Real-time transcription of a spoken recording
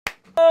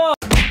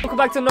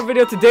welcome back to another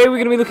video. Today we're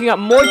gonna be looking at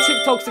more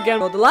TikToks again.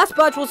 Well, the last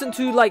batch wasn't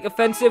too like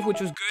offensive, which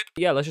was good.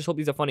 Yeah, let's just hope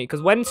these are funny,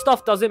 because when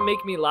stuff doesn't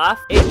make me laugh,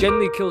 it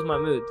generally kills my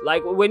mood.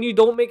 Like when you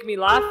don't make me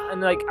laugh and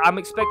like I'm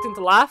expecting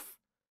to laugh,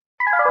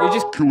 you're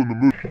just killing the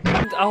mood.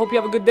 I hope you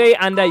have a good day,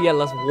 and yeah,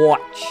 let's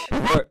watch.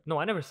 Or, no,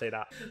 I never say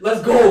that.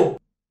 Let's go.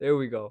 There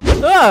we go.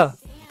 Ah,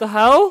 the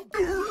hell?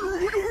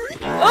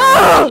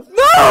 Ah,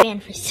 no! Man,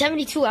 for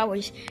 72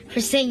 hours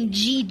for saying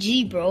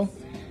GG, bro.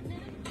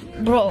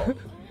 Bro.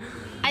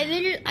 I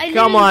literally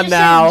Come on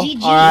now.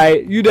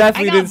 Alright, you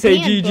definitely didn't say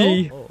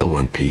GG. Bro. The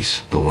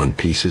One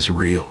Piece is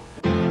real.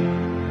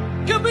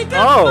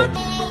 Oh.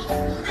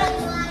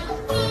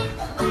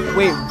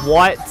 Wait,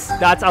 what?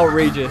 That's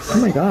outrageous.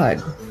 Oh my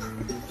god.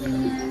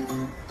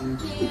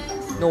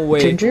 No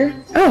way. Ginger?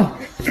 Oh.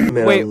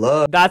 Man, wait,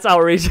 that's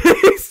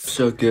outrageous.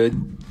 So good.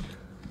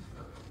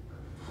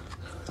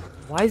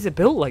 Why is it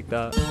built like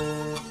that?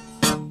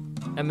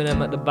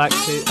 Eminem at the black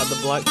table.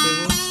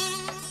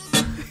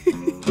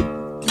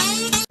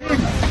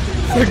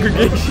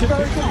 Segregation.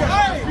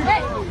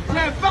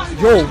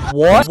 Yo,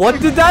 what?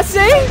 What did that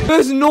say?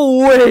 There's no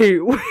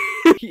way.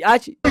 He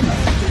actually.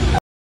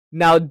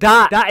 Now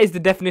that is the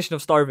definition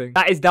of starving.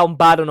 That is down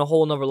bad on a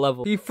whole nother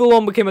level. He full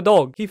on became a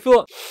dog. He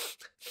full.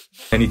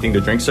 Anything to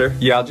drink, sir?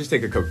 Yeah, I'll just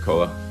take a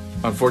Coca-Cola.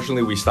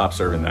 Unfortunately, we stopped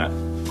serving that.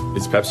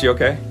 Is Pepsi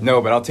okay?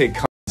 No, but I'll take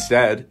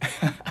instead.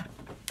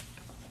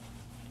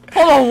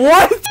 Hold on,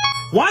 what?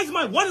 Why is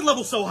my wanted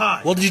level so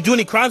high? Well, did you do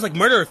any crimes like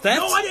murder or theft?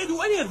 No, I didn't do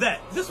any of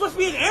that. This must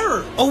be an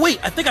error. Oh, wait,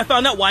 I think I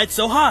found out why it's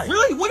so high.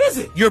 Really? What is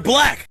it? You're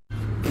black.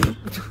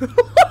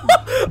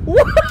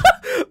 What?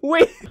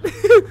 Wait.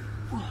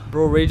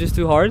 Bro, rage is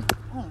too hard?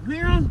 Oh,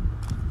 man.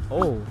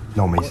 Oh.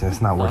 No, Mason,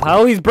 it's not worth it.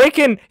 How he's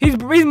breaking? He's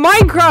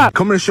Minecraft.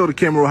 Come and show the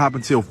camera what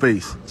happened to your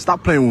face.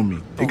 Stop playing with me.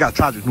 It got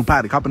tragic. New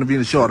paddock. Hop in the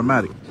Venus show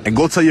automatic. And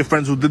go tell your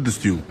friends who did this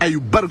to you. Hey, you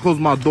better close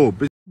my door,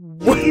 bitch.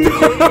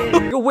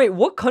 Yo, wait,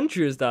 what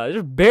country is that?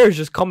 There's bears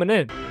just coming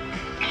in.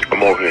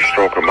 I'm over here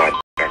stroking my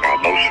I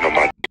got lotion on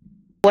my.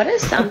 What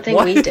is something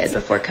we did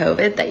before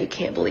COVID that you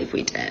can't believe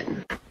we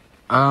did?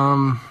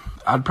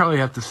 I'd probably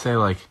have to say,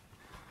 like,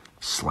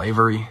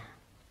 slavery.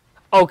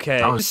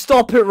 Okay,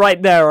 stop it right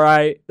there,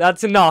 right?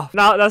 That's enough.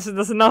 Now that's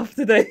enough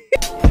today.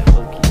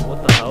 Okay,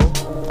 what the hell?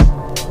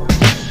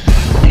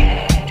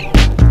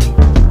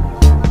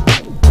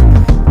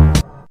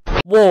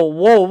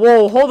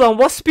 Whoa, hold on.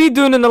 What's Speed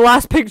doing in the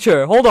last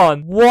picture? Hold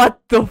on. What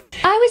the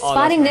I was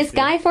spotting this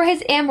guy for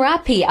his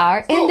AMRAP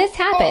PR, and this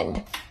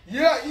happened.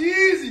 Yeah,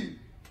 easy.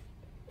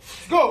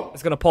 Let's go.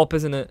 It's gonna pop,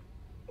 isn't it?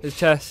 His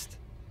chest.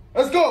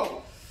 Let's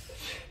go.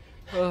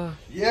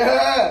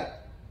 Yeah.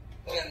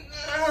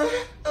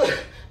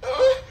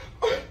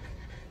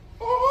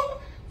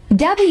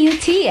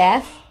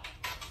 WTF?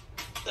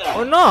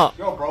 Or not?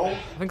 Yo, bro. I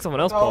think someone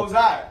else What popped. was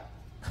that?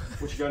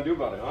 What you gonna do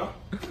about it, huh?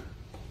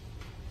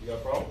 You got a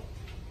problem?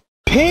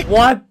 Pick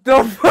What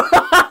the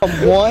fuck?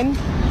 1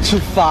 to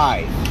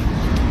 5.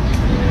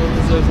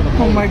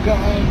 Oh my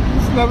god.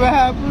 This never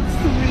happens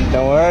to me.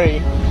 Don't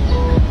worry.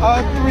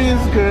 3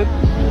 is good.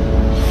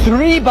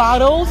 3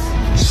 bottles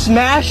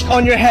smashed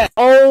on your head.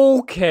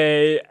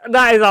 Okay,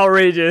 that is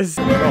outrageous.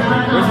 Bro,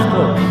 where's his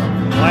clothes?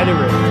 Why did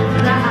it?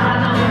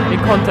 In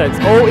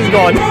context. Oh, he's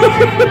gone.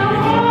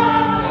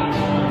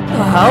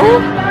 The hell?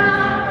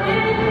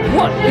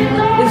 What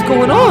is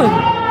going on?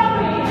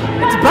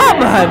 It's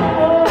Batman.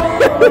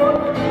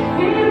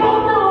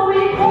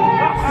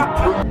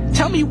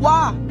 Tell me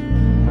why.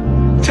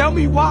 Tell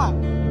me why.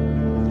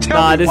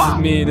 Nah, this is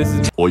me. This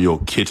is. Or your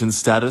kitten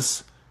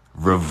status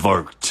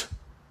revoked.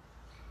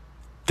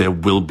 There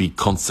will be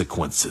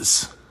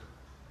consequences.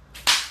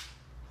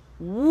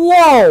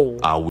 Whoa!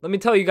 Let me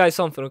tell you guys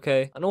something,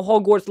 okay? I know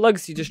Hogwarts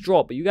Legacy just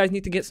dropped, but you guys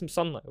need to get some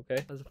sunlight,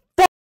 okay?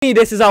 Fuck me,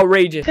 this is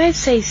outrageous. You guys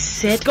say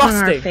sit on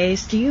our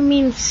face. Do you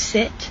mean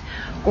sit,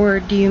 or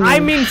do you mean...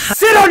 I mean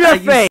sit on your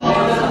face!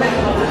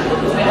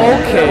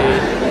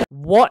 Okay.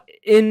 What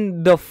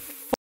in the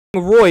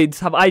f***ing roids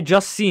have I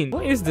just seen?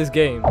 What is this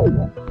game?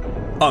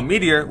 Oh,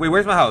 Meteor. Wait,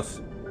 where's my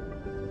house?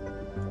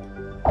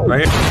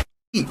 Right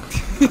here.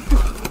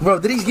 Bro,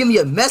 did he give me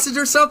a message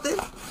or something?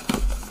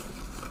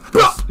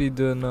 What's Speed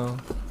doing now?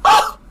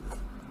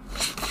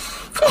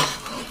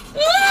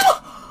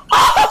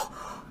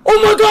 Oh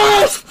my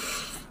gosh!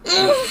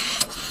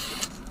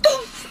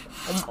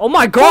 Oh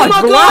my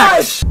god,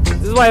 relax!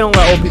 This is why I don't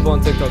let old people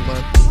on TikTok,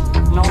 man.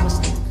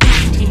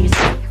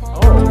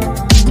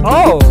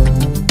 Oh,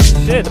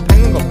 shit, the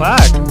penguin got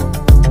back.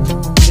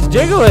 It's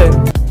jiggling.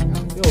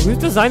 Yo, who's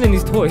designing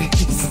these toys?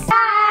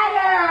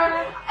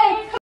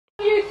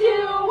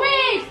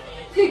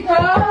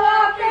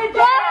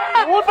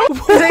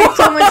 This ain't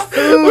so much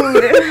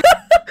food.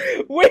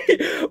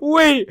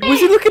 Wait, was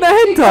he looking at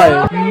hentai?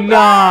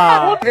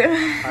 Nah.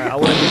 Alright, I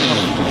wanna do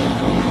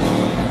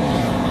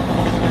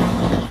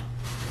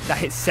that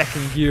hit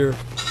second gear.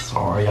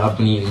 Sorry, I've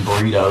been eating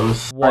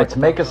burritos. What? To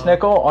make a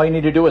snickle, all you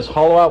need to do is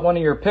hollow out one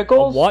of your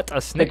pickles. What? A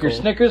snickle? Take your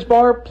Snickers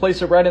bar,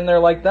 place it right in there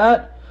like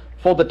that.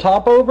 Fold the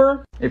top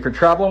over. If you're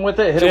traveling with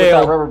it, hit it with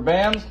that rubber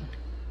bands.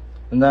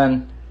 And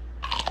then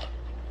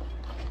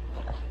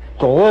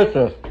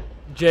Delicious.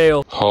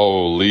 Jail.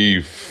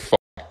 Holy fuck.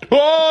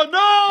 Oh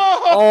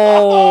no!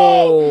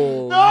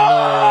 Oh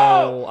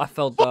no! I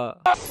felt that.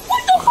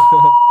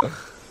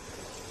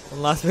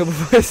 One last meal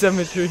before the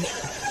cemetery.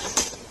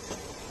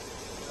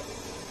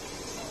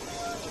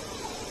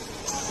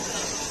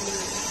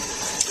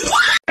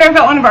 I've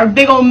got one of our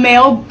big old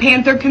male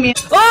panther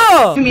comedians.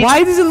 Oh!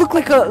 Why does it look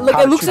like a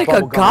it looks like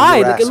a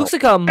guy? Like it looks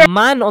like a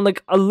man on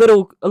like a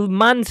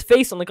man's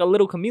face on like a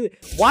little chameleon.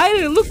 Why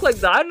did it look like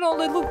that? I don't know.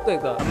 They look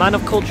like that. A man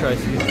of culture, I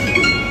see.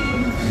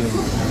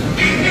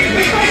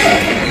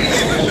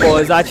 Oh,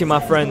 it's actually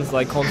my friends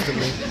like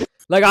constantly.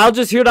 Like I'll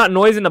just hear that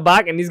noise in the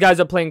back, and these guys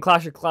are playing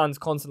Clash of Clans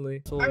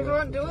constantly. So, I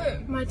can't do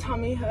it. My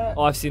tummy hurts.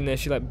 oh, I've seen this.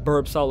 She like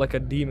burps out like a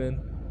demon.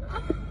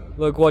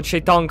 Look what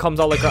Shaitan comes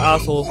out like her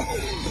asshole.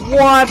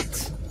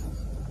 What?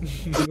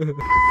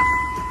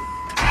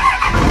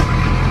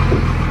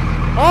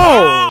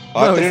 Oh!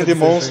 Ó, treino de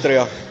monstro aí,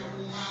 ó.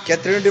 Que é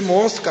treino de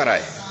monstro,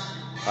 caralho.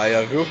 Aí,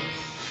 ó, viu?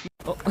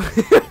 Oh.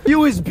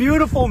 You is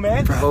beautiful,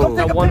 man. Bro,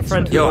 that one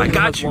friend. Yo, I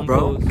got you,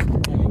 bro.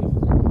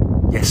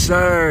 Yes,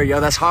 sir. Yo,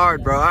 that's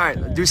hard, bro. All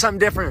right, do something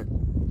different.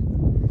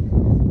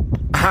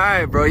 All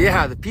right, bro.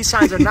 Yeah, the peace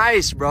signs are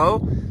nice,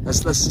 bro.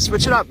 Let's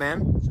switch it up,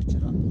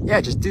 man.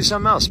 Yeah, just do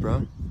something else,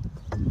 bro.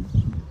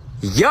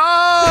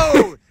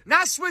 Yo!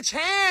 Not switch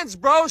hands,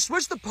 bro.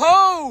 Switch the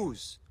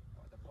pose.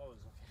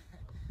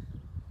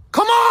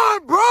 Come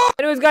on, bro.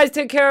 Anyways, guys,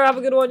 take care. Have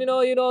a good one.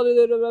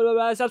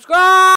 Subscribe.